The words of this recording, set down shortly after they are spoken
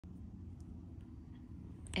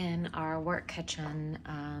In our work kitchen,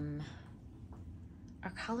 our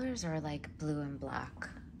colors are like blue and black.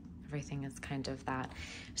 Everything is kind of that.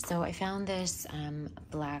 So I found this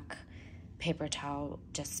black paper towel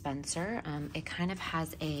dispenser. It kind of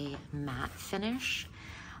has a matte finish.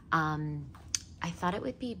 I thought it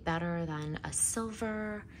would be better than a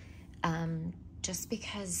silver, just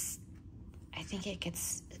because I think it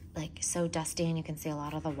gets like so dusty and you can see a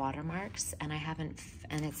lot of the watermarks, and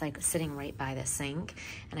and it's like sitting right by the sink,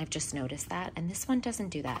 and I've just noticed that, and this one doesn't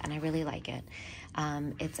do that, and I really like it.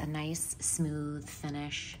 It's a nice smooth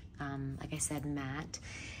finish, like I said, matte.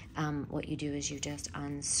 What you do is you just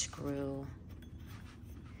unscrew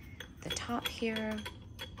the top here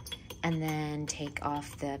and then take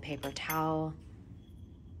off the paper towel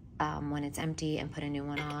when it's empty and put a new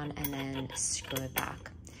one on, and then screw it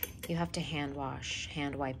back. You have to hand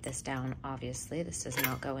wipe this down, obviously. This does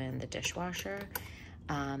not go in the dishwasher.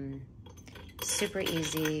 Super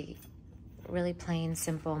easy, really plain,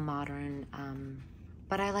 simple, modern,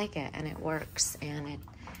 but I like it, and it works, and it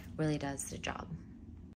really does the job.